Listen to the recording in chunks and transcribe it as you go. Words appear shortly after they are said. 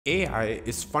AI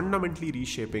is fundamentally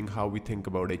reshaping how we think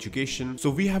about education. So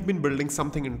we have been building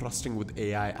something interesting with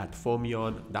AI at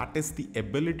Fion, that is the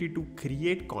ability to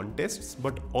create contests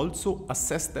but also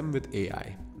assess them with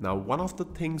AI. Now, one of the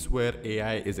things where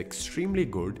AI is extremely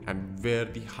good and where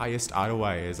the highest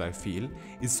ROI is, I feel,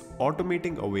 is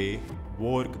automating away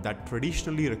work that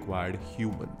traditionally required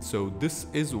humans. So this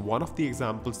is one of the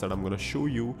examples that I'm going to show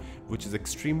you, which is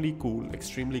extremely cool,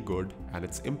 extremely good, and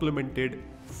it's implemented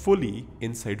fully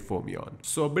inside Fermion.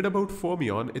 So a bit about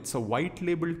Fermion, it's a white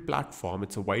labeled platform,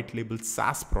 it's a white labeled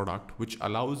SaaS product which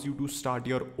allows you to start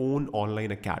your own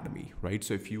online academy, right?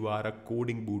 So if you are a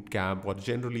coding bootcamp or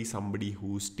generally somebody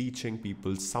who's teaching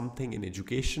people something in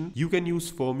education, you can use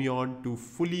Fermion to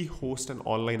fully host an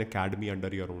online academy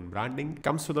under your own branding. It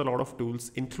comes with a lot of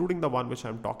tools, including the one which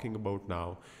I'm talking about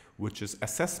now, which is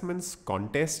assessments,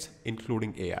 contests,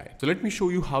 including AI. So let me show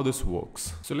you how this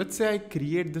works. So let's say I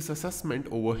create this assessment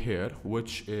over here,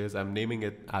 which is, I'm naming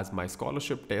it as my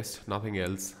scholarship test, nothing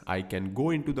else. I can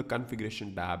go into the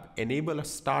configuration tab, enable a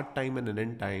start time and an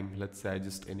end time. Let's say I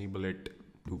just enable it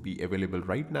to be available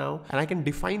right now, and I can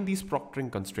define these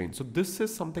proctoring constraints. So this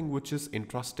is something which is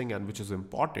interesting and which is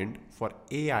important for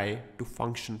AI to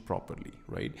function properly,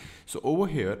 right? So over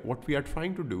here, what we are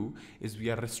trying to do is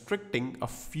we are restricting a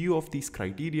few of these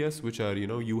criterias, which are,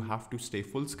 you have to stay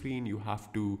full screen, you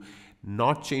have to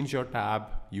not change your tab,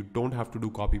 you don't have to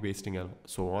do copy pasting and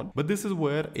so on. But this is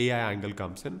where AI angle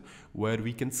comes in, where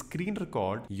we can screen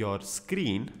record your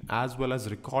screen as well as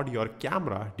record your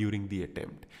camera during the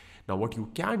attempt. Now, what you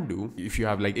can do, if you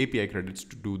have like API credits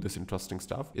to do this interesting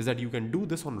stuff, is that you can do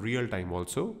this on real time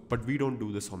also, but we don't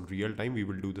do this on real time. We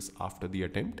will do this after the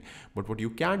attempt. But what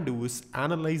you can do is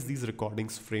analyze these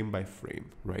recordings frame by frame,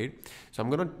 right? So I'm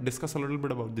going to discuss a little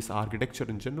bit about this architecture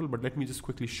in general, but let me just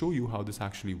quickly show you how this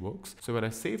actually works. So when I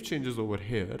save changes over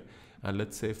here, and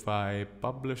let's say if I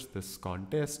publish this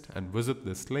contest and visit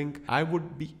this link, I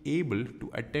would be able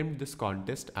to attempt this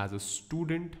contest as a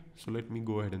student. So let me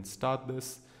go ahead and start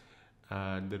this.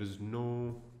 And there is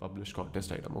no published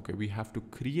contest item. Okay, we have to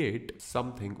create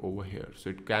something over here. So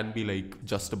it can be like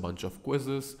just a bunch of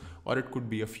quizzes, or it could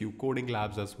be a few coding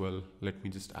labs as well. Let me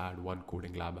just add one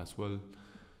coding lab as well.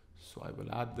 So I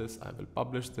will add this, I will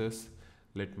publish this.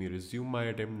 Let me resume my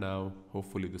attempt now.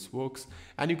 Hopefully this works.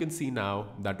 And you can see now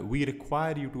that we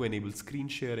require you to enable screen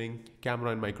sharing,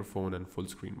 camera and microphone, and full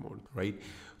screen mode, right?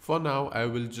 For now, I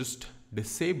will just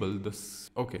disable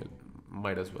this. Okay,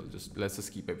 might as well let's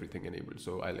just keep everything enabled.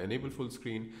 So I'll enable full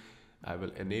screen, I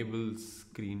will enable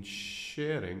screen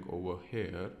sharing over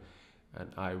here, and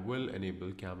I will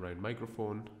enable camera and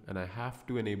microphone, and I have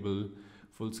to enable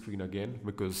full screen again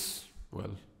because,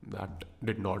 well, that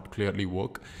did not clearly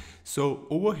work. So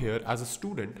over here as a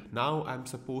student, now I'm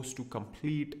supposed to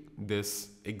complete this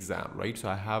exam, right? So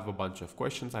I have a bunch of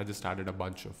questions. I just added a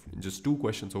bunch of just 2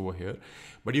 questions over here,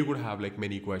 but you could have like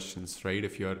many questions, right?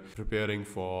 If you're preparing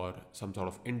for some sort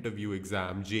of interview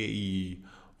exam, JEE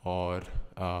or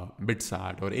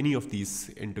BitSat or any of these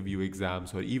interview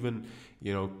exams, or even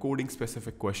coding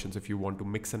specific questions, if you want to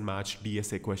mix and match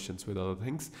DSA questions with other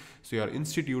things. So your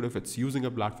institute, if it's using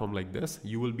a platform like this,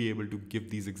 you will be able to give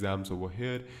these exams over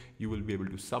here. You will be able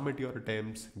to submit your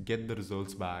attempts, get the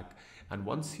results back, and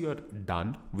once you're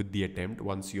done with the attempt,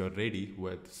 once you're ready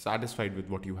with satisfied with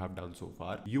what you have done so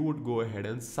far, you would go ahead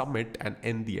and submit and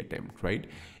end the attempt, right?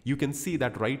 You can see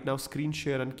that right now screen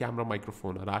share and camera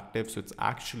microphone are active, so it's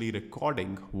actually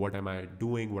recording what am I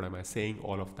doing, what am I saying,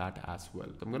 all of that as well.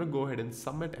 So I'm going to go ahead and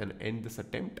submit and end this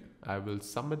attempt. I will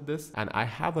submit this, and I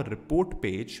have a report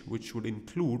page which would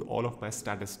include all of my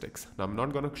statistics. Now I'm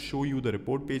not going to show you the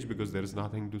report page because there is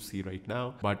nothing to see right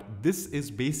now, but this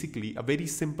is basically a very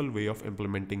simple way of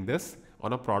implementing this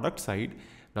on a product side.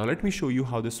 Now let me show you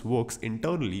how this works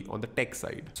internally on the tech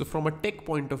side. So from a tech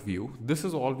point of view, this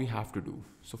is all we have to do.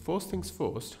 So first things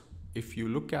first, if you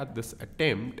look at this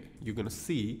attempt, you're going to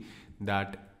see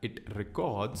that it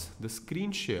records the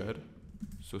screen share.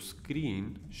 So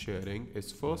screen sharing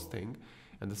is first thing,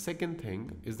 and the second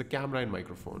thing is the camera and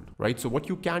microphone, right? So what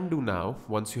you can do now,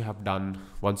 once you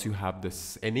have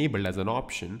this enabled as an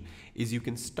option, is you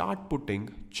can start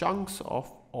putting chunks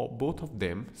of both of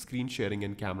them, screen sharing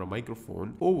and camera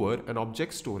microphone, over an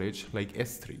object storage like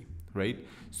S3, right?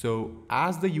 So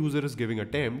as the user is giving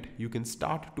attempt, you can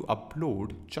start to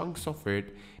upload chunks of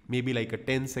it, maybe like a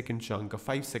 10-second chunk, a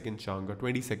 5-second chunk, a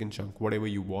 20-second chunk, whatever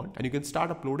you want. And you can start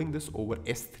uploading this over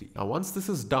S3. Now, once this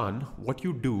is done, what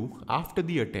you do after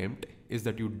the attempt is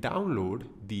that you download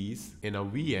these in a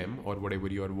VM or whatever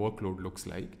your workload looks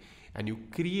like, and you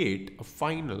create a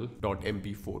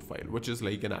final.mp4 file, which is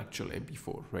like an actual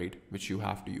mp4, right? Which you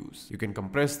have to use. You can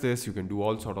compress this, you can do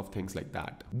all sort of things like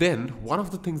that. Then one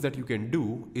of the things that you can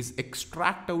do is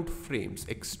extract frames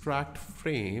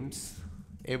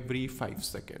every 5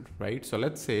 seconds, right? So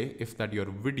let's say if that your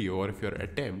video or if your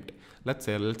attempt, let's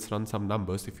run some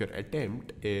numbers. If your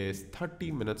attempt is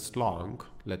 30 minutes long,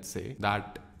 let's say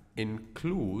that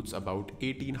includes about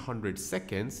 1800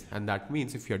 seconds, and that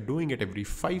means if you're doing it every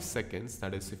 5 seconds,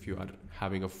 that is if you are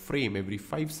having a frame every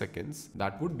 5 seconds,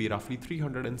 that would be roughly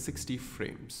 360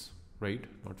 frames, right?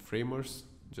 Not framers,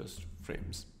 just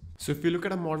frames. So if you look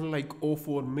at a model like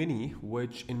O4 Mini,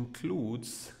 which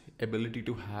includes ability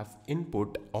to have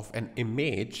input of an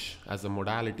image as a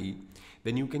modality,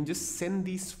 then you can just send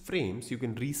these frames, you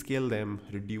can rescale them,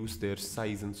 reduce their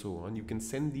size and so on. You can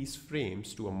send these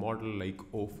frames to a model like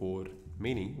O4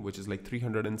 Mini, which is like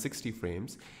 360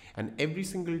 frames, and every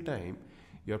single time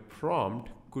your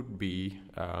prompt could be,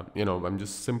 I'm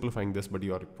just simplifying this, but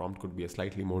your prompt could be a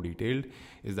slightly more detailed,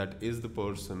 is the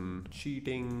person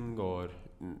cheating, or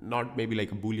not maybe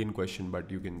like a Boolean question,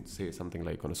 but you can say something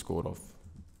like on a score of,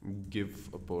 give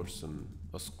a person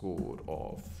a score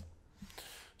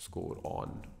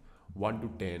on 1 to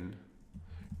 10,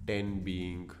 10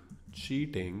 being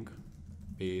cheating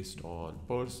based on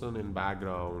person in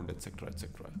background, etc.,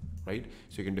 right?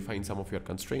 So you can define some of your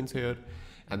constraints here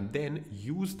and then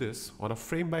use this on a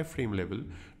frame by frame level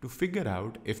to figure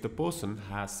out if the person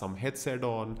has some headset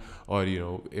on, or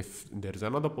if there's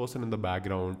another person in the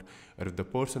background, or if the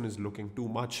person is looking too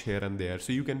much here and there.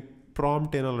 So you can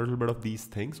prompt in a little bit of these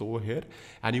things over here,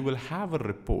 and you will have a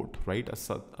report, right?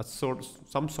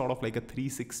 Some sort of like a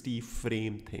 360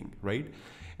 frame thing, right?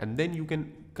 And then you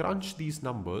can crunch these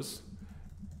numbers,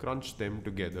 crunch them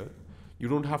together. You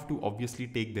don't have to obviously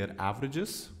take their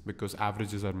averages, because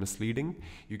averages are misleading.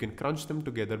 You can crunch them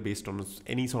together based on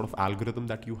any sort of algorithm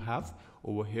that you have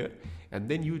over here, and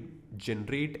then you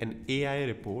generate an AI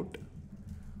report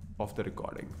of the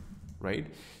recording, right?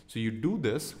 So you do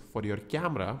this for your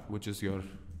camera, which is your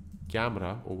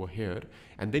camera over here,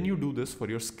 and then you do this for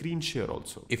your screen share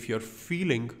also. If you're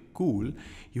feeling cool,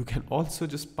 you can also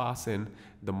just pass in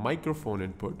the microphone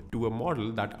input to a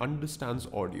model that understands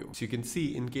audio. So you can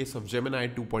see in case of Gemini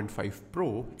 2.5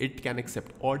 Pro, it can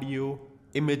accept audio,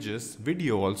 images,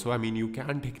 video also. I mean, you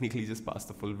can technically just pass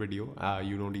the full video.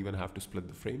 You don't even have to split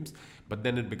the frames, but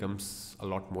then it becomes a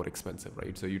lot more expensive,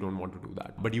 right? So you don't want to do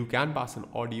that. But you can pass an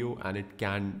audio, and it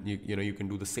can, you can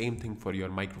do the same thing for your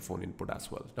microphone input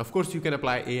as well. Now, of course, you can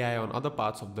apply AI on other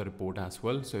parts of the report as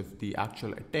well. So if the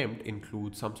actual attempt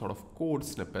includes some sort of code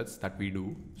snippets that we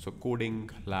do, so coding,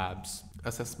 labs,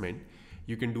 assessment,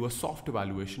 you can do a soft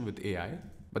evaluation with AI.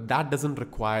 But that doesn't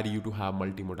require you to have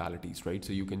multi-modalities, right?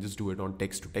 So you can just do it on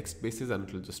text-to-text basis and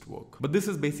it'll just work. But this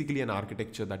is basically an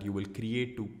architecture that you will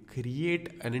create to create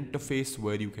an interface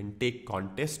where you can take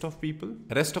context of people.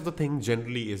 The rest of the thing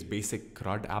generally is basic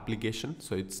CRUD application.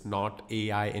 So it's not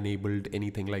AI enabled,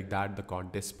 anything like that, the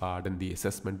contest part and the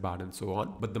assessment part and so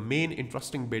on. But the main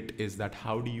interesting bit is that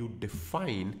how do you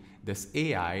define this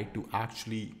AI to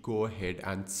actually go ahead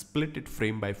and split it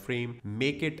frame by frame,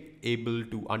 make it able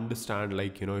to understand,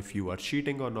 like, if you are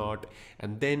cheating or not,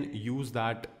 and then use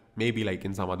that maybe like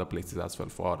in some other places as well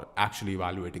for actually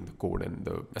evaluating the code and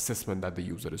the assessment that the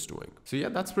user is doing. So yeah,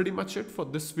 that's pretty much it for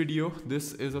this video.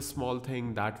 This is a small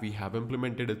thing that we have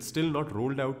implemented. It's still not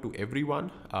rolled out to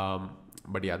everyone.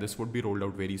 But yeah, this would be rolled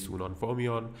out very soon on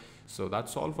Fion. So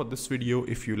that's all for this video.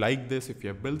 If you like this, if you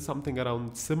have built something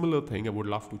around similar thing, I would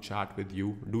love to chat with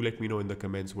you. Do let me know in the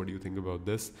comments what do you think about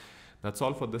this. That's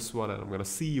all for this one, and I'm gonna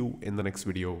see you in the next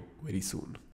video very soon.